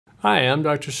Hi, I'm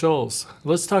Dr. Scholz.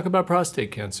 Let's talk about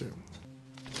prostate cancer.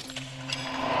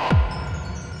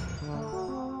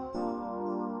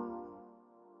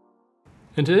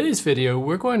 In today's video,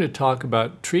 we're going to talk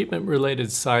about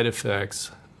treatment-related side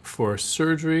effects for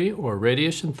surgery or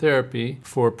radiation therapy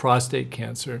for prostate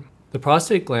cancer. The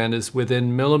prostate gland is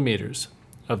within millimeters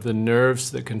of the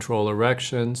nerves that control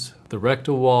erections, the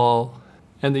rectal wall,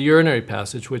 and the urinary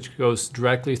passage, which goes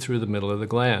directly through the middle of the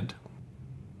gland.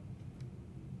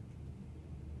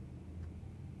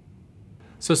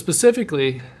 So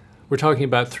specifically, we're talking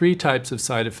about three types of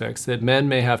side effects that men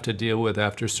may have to deal with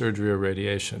after surgery or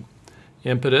radiation.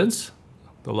 Impotence,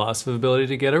 the loss of ability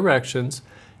to get erections,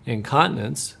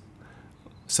 incontinence,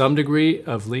 some degree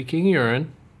of leaking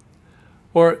urine,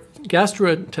 or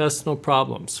gastrointestinal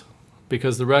problems,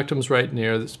 because the rectum's right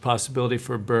near, there's possibility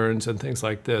for burns and things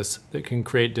like this that can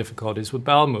create difficulties with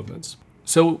bowel movements.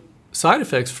 So side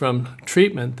effects from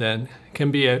treatment then can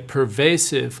be a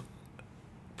pervasive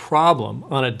problem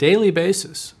on a daily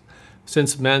basis,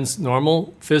 since men's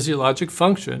normal physiologic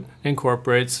function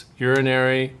incorporates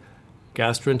urinary,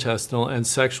 gastrointestinal, and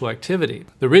sexual activity.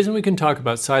 The reason we can talk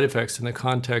about side effects in the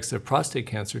context of prostate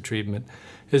cancer treatment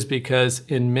is because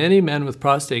in many men with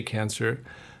prostate cancer,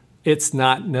 it's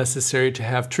not necessary to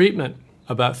have treatment.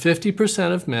 About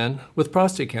 50% of men with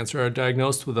prostate cancer are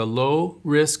diagnosed with a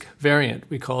low-risk variant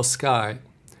we call SCI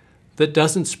that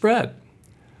doesn't spread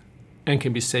and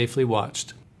can be safely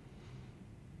watched.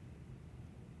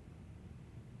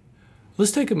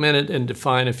 Let's take a minute and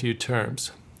define a few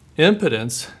terms.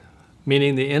 Impotence,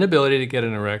 meaning the inability to get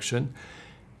an erection,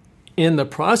 in the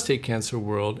prostate cancer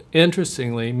world,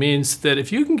 interestingly, means that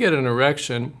if you can get an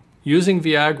erection using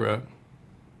Viagra,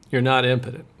 you're not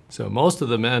impotent. So most of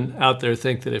the men out there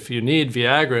think that if you need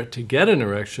Viagra to get an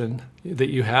erection,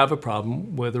 that you have a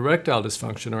problem with erectile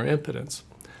dysfunction or impotence.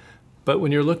 But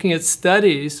when you're looking at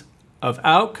studies of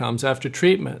outcomes after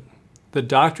treatment, the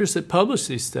doctors that publish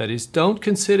these studies don't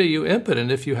consider you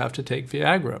impotent if you have to take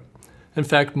Viagra. In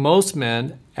fact, most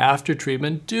men after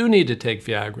treatment do need to take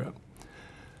Viagra.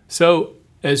 So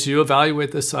as you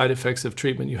evaluate the side effects of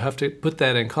treatment, you have to put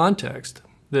that in context,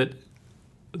 that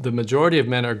the majority of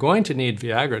men are going to need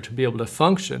Viagra to be able to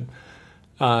function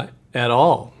at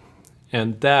all.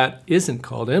 And that isn't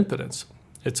called impotence.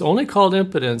 It's only called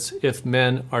impotence if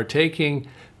men are taking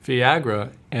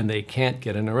Viagra and they can't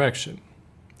get an erection.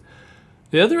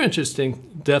 The other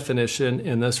interesting definition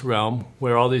in this realm,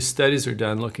 where all these studies are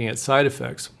done looking at side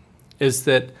effects, is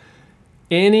that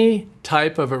any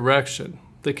type of erection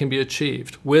that can be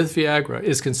achieved with Viagra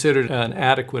is considered an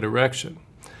adequate erection.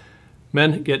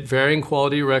 Men get varying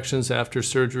quality erections after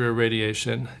surgery or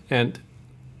radiation, and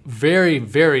very,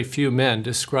 very few men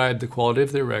describe the quality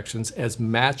of their erections as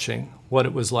matching what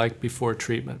it was like before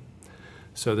treatment.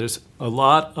 So there's a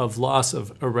lot of loss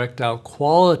of erectile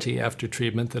quality after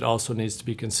treatment that also needs to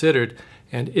be considered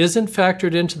and isn't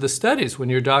factored into the studies when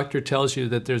your doctor tells you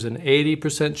that there's an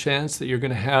 80% chance that you're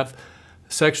going to have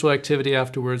sexual activity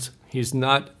afterwards. He's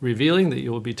not revealing that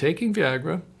you will be taking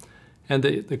Viagra and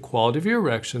the quality of your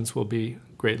erections will be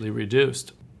greatly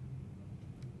reduced.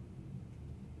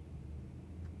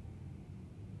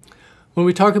 When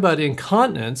we talk about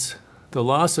incontinence, the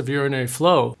loss of urinary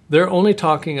flow, they're only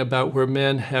talking about where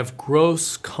men have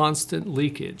gross constant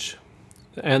leakage.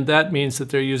 And that means that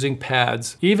they're using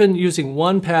pads. Even using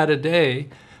one pad a day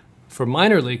for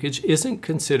minor leakage isn't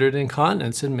considered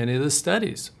incontinence in many of the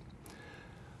studies.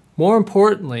 More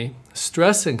importantly,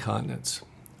 stress incontinence,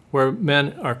 where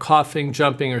men are coughing,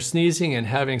 jumping, or sneezing and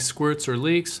having squirts or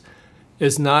leaks,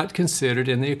 is not considered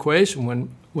in the equation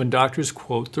when doctors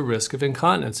quote the risk of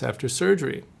incontinence after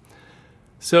surgery.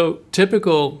 So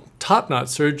typical top-notch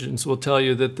surgeons will tell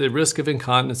you that the risk of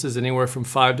incontinence is anywhere from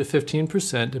 5 to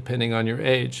 15% depending on your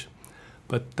age.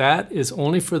 But that is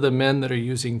only for the men that are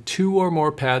using 2 or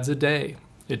more pads a day.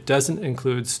 It doesn't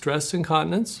include stress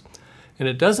incontinence, and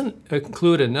it doesn't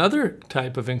include another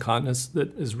type of incontinence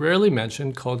that is rarely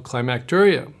mentioned called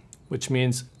climacturia, which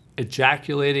means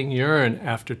ejaculating urine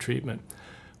after treatment,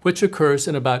 which occurs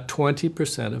in about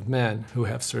 20% of men who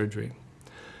have surgery.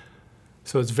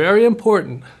 So it's very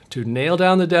important to nail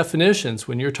down the definitions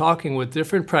when you're talking with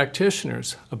different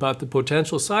practitioners about the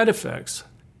potential side effects.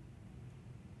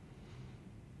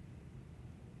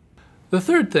 The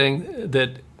third thing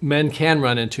that men can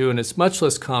run into, and it's much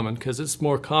less common because it's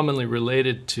more commonly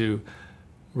related to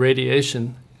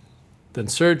radiation than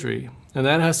surgery, and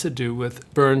that has to do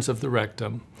with burns of the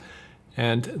rectum.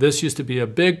 And this used to be a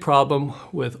big problem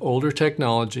with older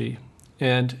technology.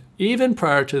 And even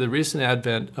prior to the recent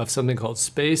advent of something called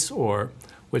space ore,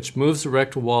 which moves the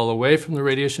rectal wall away from the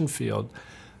radiation field,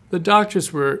 the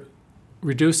doctors were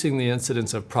reducing the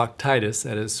incidence of proctitis,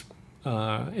 that is,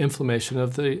 inflammation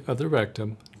of the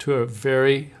rectum, to a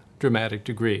very dramatic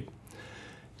degree.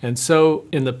 And so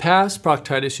in the past,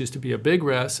 proctitis used to be a big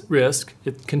risk.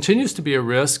 It continues to be a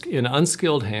risk in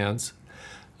unskilled hands.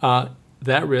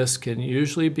 That risk can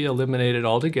usually be eliminated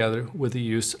altogether with the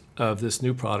use of this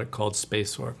new product called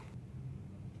Spacor.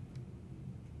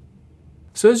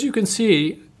 So as you can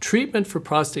see, treatment for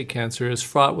prostate cancer is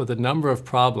fraught with a number of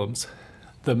problems.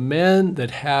 The men that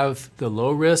have the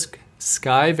low-risk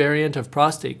Sky variant of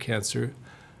prostate cancer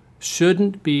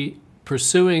shouldn't be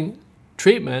pursuing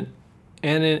treatment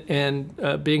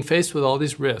and being faced with all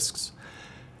these risks.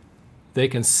 They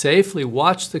can safely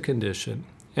watch the condition,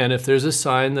 and if there's a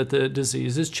sign that the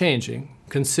disease is changing,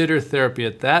 consider therapy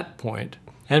at that point.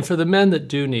 And for the men that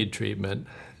do need treatment,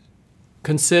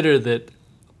 consider that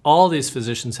all these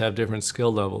physicians have different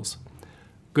skill levels.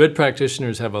 Good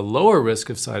practitioners have a lower risk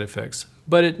of side effects,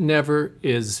 but it never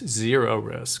is zero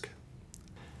risk.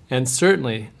 And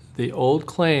certainly, the old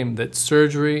claim that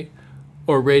surgery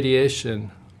or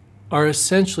radiation are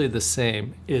essentially the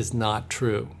same is not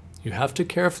true. You have to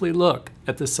carefully look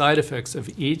at the side effects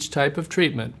of each type of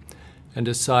treatment and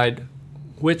decide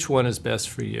which one is best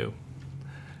for you.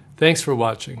 Thanks for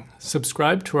watching.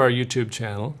 Subscribe to our YouTube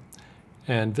channel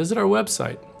and visit our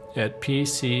website at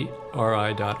PCRI.org.